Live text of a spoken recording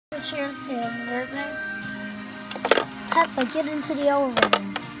chairs here. Peppa, get into the elevator.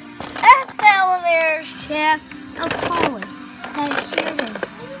 That's the elevator shaft. Let's call it. And here it is.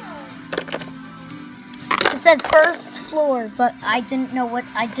 It said first floor, but I didn't know what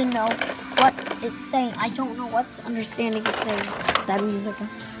it's saying. I don't know what's understanding it's saying. That music.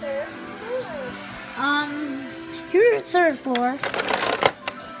 Here, third floor.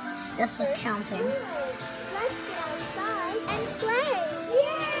 That's the counting. Let's get outside and play.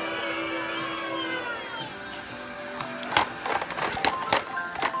 Yeah!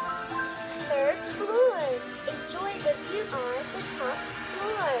 Third floor. Enjoy the view on the top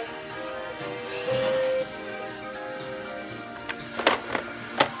floor.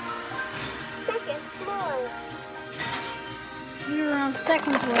 Second floor. You're on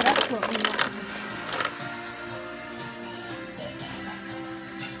second floor. That's what we want.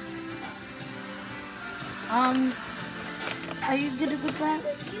 Are you good with that?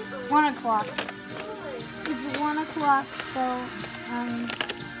 1 o'clock. It's 1 o'clock, so,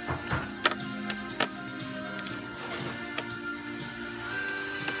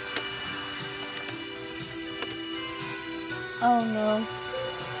 oh no.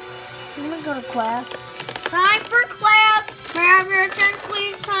 I'm gonna go to class. Time for class! Grab your attention,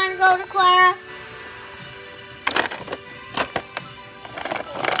 please. Time to go to class.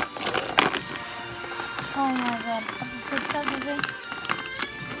 Oh my god, Peppa Pig everything.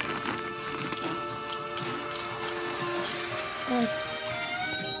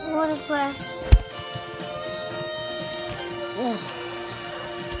 What a class. Oh.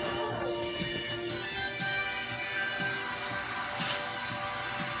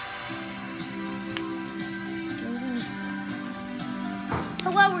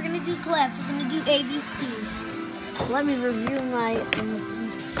 Hello, we're gonna do class. We're gonna do ABCs. Let me review my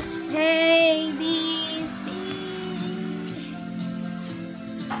ABC.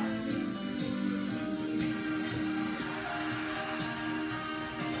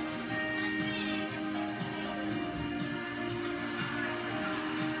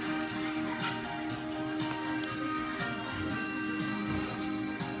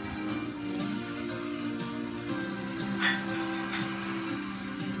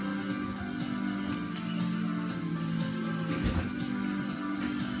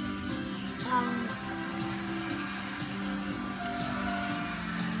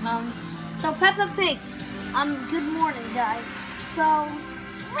 So Peppa Pig, good morning, guys. So,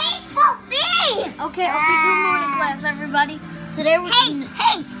 Wait for me! okay, good morning, class, everybody. Today we're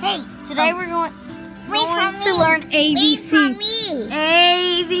Today we're going to learn ABC. Wait for me.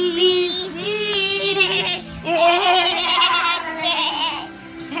 ABC.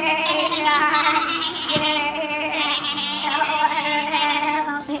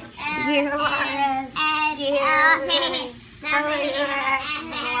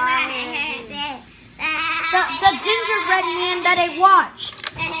 The gingerbread man that I watched.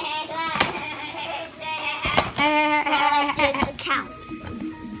 Count.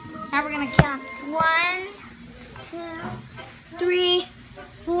 Now we're gonna count. 1, 2, 3,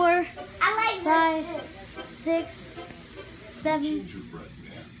 4, I like 5, 6, 7,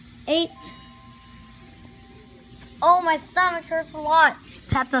 8. Oh, my stomach hurts a lot,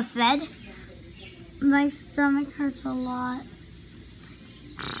 Peppa said. My stomach hurts a lot.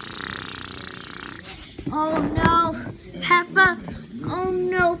 Oh no, Peppa. Oh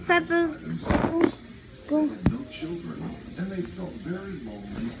no, Peppa. No children, and they felt very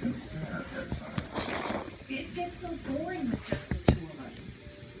lonely and sad at times. It gets so boring with just the two of us.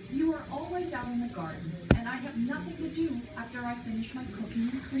 You are always out in the garden, and I have nothing to do after I finish my cooking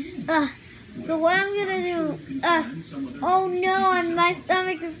and cleaning. So what I'm gonna do? Oh no, my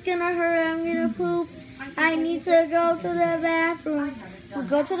stomach is gonna hurt. I'm gonna poop. I need to go to the bathroom. We'll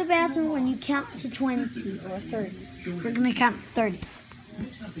go to the bathroom when you count to 20 or 30. We're gonna count 30.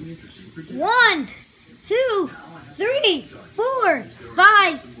 1, 2, 3, 4,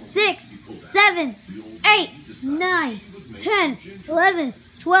 5, 6, 7, 8, 9, 10, 11,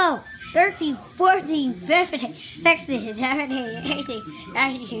 12, 13, 14, 15, 16, 17, 18,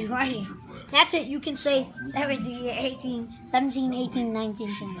 19, 20. That's it. You can say 17, 18, 17, 18,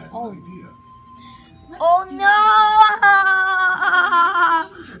 19, 20. Oh no!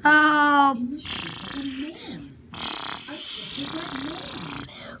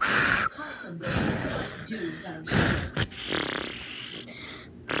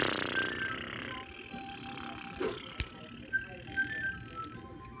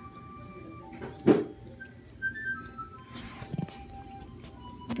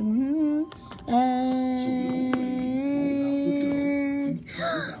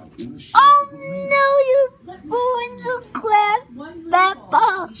 Oh no, you're going to class,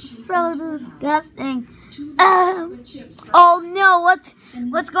 Peppa. So disgusting. Oh no,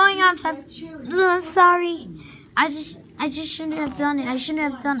 what's going on, Pep? Sorry. I just shouldn't have done it. I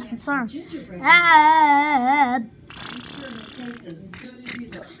shouldn't have done it. I'm sorry.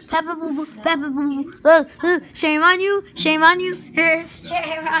 Peppa Boo Boo, Peppa Boo Boo. Shame on you, shame on you, shame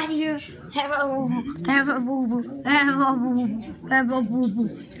on you. Peppa Boo Boo, Peppa Boo Boo, Peppa Boo Boo,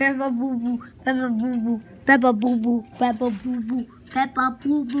 Peppa Boo Boo, Peppa Boo Boo, Peppa Boo Boo, Peppa Boo Boo, Peppa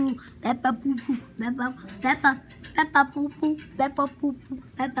Boo Boo, Peppa Boo Boo, Peppa Boo Boo, Peppa Boo Boo, Peppa Boo Boo,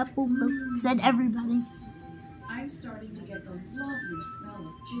 Peppa Boo Boo, said everybody. I'm starting to get the lovely smell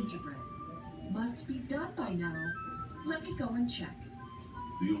of gingerbread. Must be done by now. Let me go and check.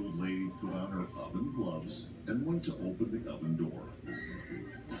 The old lady put on her oven gloves and went to open the oven door.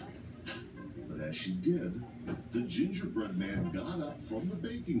 But as she did, the gingerbread man got up from the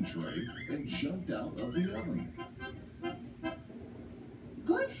baking tray and jumped out of the oven.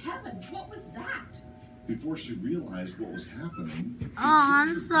 Good heavens, what was that? Before she realized what was happening, Oh,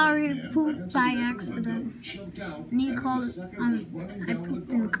 I'm sorry, I pooped by accident. Nicole, I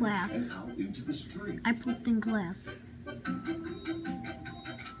pooped in class. I pooped in class.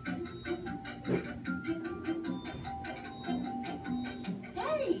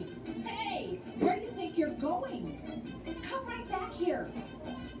 Hey, where do you think you're going? Come right back here.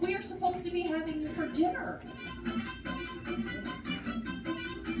 We are supposed to be having you for dinner.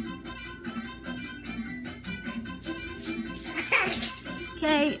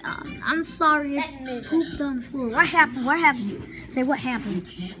 Okay, I'm sorry, I pooped on the floor. What happened? What happened? Say what happened.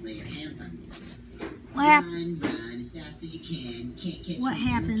 What happened? Run as fast as you can. You can't catch What me,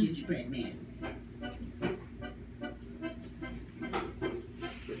 happened? Gingerbread man.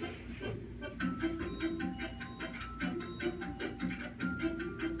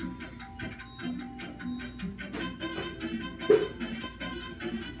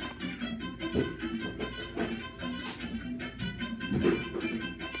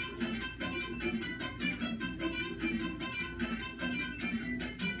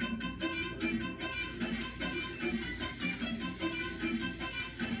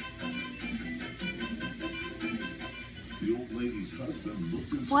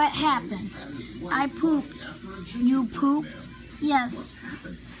 What happened? I pooped. You pooped? Yes.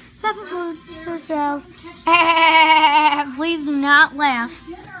 Peppa pooped herself. Please do not laugh.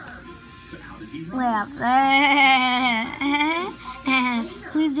 Laugh.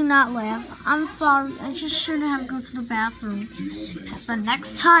 Please do not laugh. I'm sorry. I just shouldn't have gone to the bathroom. But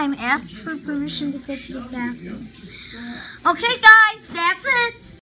next time, ask for permission to go to the bathroom. Okay, guys, that's it.